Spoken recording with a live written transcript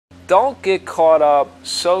don't get caught up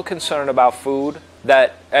so concerned about food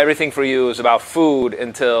that everything for you is about food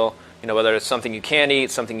until, whether it's something you can't eat,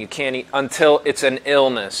 something you can't eat, until it's an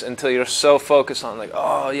illness, until you're so focused on like,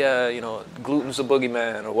 oh yeah, gluten's the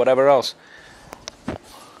boogeyman or whatever else.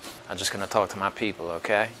 I'm just going to talk to my people,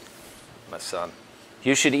 okay? My son.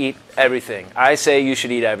 You should eat everything. I say you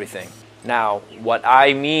should eat everything. Now, what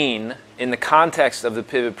I mean in the context of the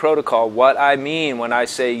pivot protocol, what I mean when I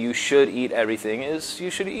say you should eat everything is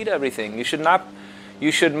you should eat everything. You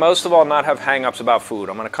should most of all not have hang-ups about food.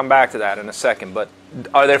 I'm going to come back to that in a second. But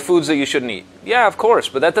are there foods that you shouldn't eat? Yeah, of course.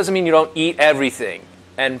 But that doesn't mean you don't eat everything.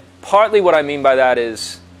 And partly what I mean by that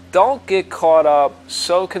is don't get caught up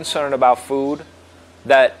so concerned about food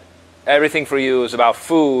that everything for you is about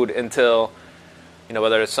food until,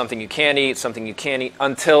 whether it's something you can't eat, something you can't eat,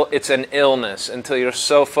 until it's an illness, until you're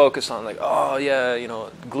so focused on like, oh yeah,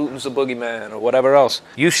 gluten's the boogeyman or whatever else.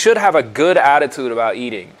 You should have a good attitude about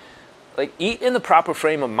eating. Like, eat in the proper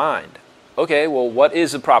frame of mind. Okay, well, what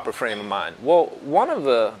is a proper frame of mind? Well, one of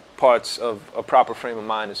the parts of a proper frame of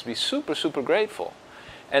mind is to be super, super grateful.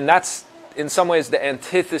 And that's, in some ways, the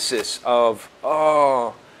antithesis of,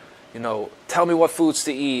 tell me what foods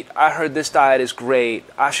to eat. I heard this diet is great.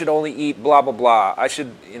 I should only eat blah, blah, blah. I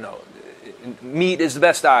should, meat is the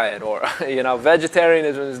best diet. Or,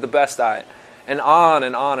 vegetarianism is the best diet. And on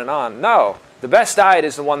and on and on. No. The best diet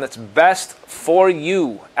is the one that's best for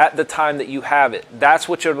you at the time that you have it. That's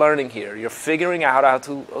what you're learning here. You're figuring out how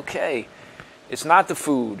to, okay, it's not the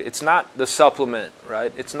food. It's not the supplement,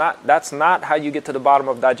 right? That's not how you get to the bottom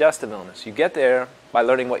of digestive illness. You get there by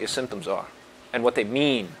learning what your symptoms are and what they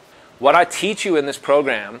mean. What I teach you in this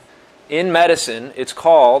program, in medicine, it's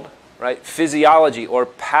called, physiology or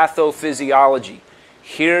pathophysiology.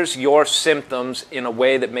 Here's your symptoms in a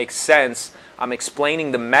way that makes sense. I'm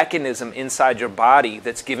explaining the mechanism inside your body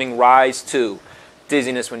that's giving rise to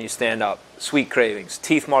dizziness when you stand up, sweet cravings,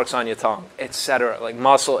 teeth marks on your tongue, etc., like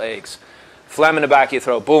muscle aches, phlegm in the back of your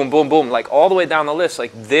throat, boom, boom, boom, like all the way down the list.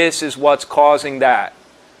 Like, this is what's causing that.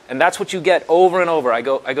 And that's what you get over and over. I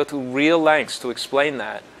go to real lengths to explain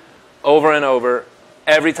that over and over.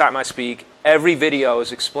 Every time I speak, every video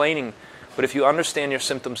is explaining. But if you understand your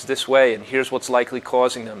symptoms this way, and here's what's likely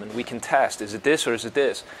causing them, and we can test, is it this or is it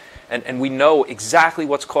this? And we know exactly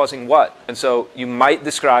what's causing what. And so you might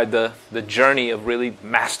describe the journey of really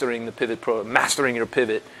mastering the pivot, mastering your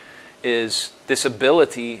pivot, is this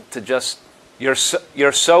ability to just, you're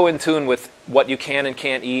so in tune with what you can and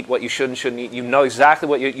can't eat, what you should and shouldn't eat. You know exactly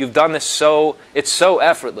what you've done this so, it's so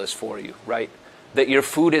effortless for you, right? That your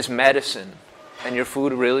food is medicine. And your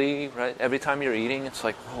food really, right, every time you're eating, it's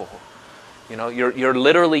like, whoa. You're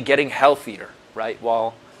literally getting healthier, right?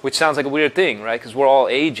 Which sounds like a weird thing, right? Because we're all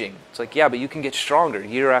aging. It's like, yeah, but you can get stronger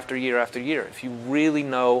year after year after year if you really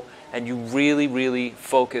know and you really, really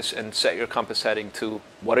focus and set your compass heading to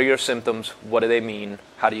what are your symptoms, what do they mean,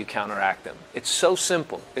 how do you counteract them. It's so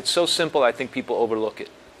simple. It's so simple I think people overlook it.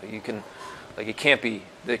 There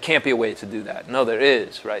can't be a way to do that. No, there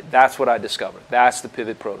is, right? That's what I discovered. That's the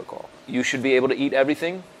pivot protocol. You should be able to eat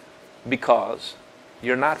everything because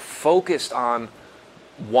you're not focused on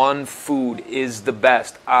one food is the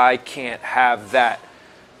best. I can't have that.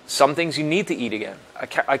 Some things you need to eat again.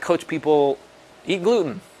 I coach people, eat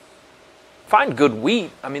gluten. Find good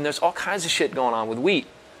wheat. I mean, there's all kinds of shit going on with wheat.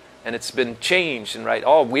 And it's been changed and,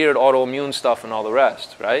 all weird autoimmune stuff and all the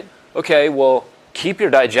rest, right? Okay, well, keep your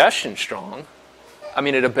digestion strong. I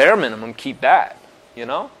mean, at a bare minimum, keep that,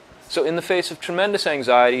 So in the face of tremendous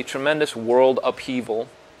anxiety, tremendous world upheaval,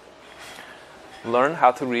 learn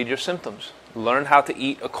how to read your symptoms. Learn how to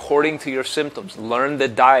eat according to your symptoms. Learn the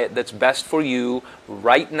diet that's best for you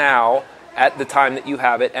right now at the time that you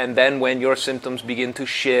have it. And then when your symptoms begin to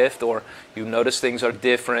shift or you notice things are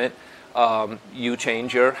different, you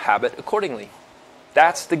change your habit accordingly.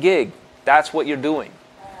 That's the gig. That's what you're doing.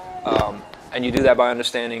 And you do that by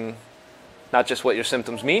understanding not just what your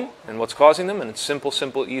symptoms mean and what's causing them, and it's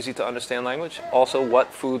simple, easy to understand language. Also,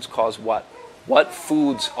 what foods cause what. What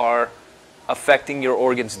foods are affecting your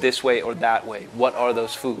organs this way or that way. What are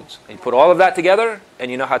those foods? And you put all of that together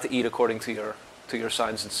and you know how to eat according to your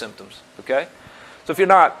signs and symptoms. Okay? So if you're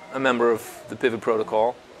not a member of the Pivot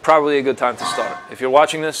Protocol, probably a good time to start. If you're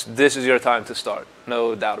watching this is your time to start.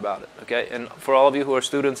 No doubt about it. Okay? And for all of you who are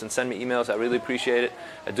students and send me emails, I really appreciate it.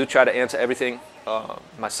 I do try to answer everything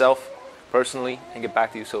myself, personally, and get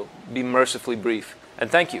back to you. So be mercifully brief.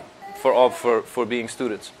 And thank you for being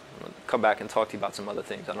students. Come back and talk to you about some other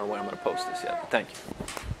things. I don't know where I'm going to post this yet, but thank you.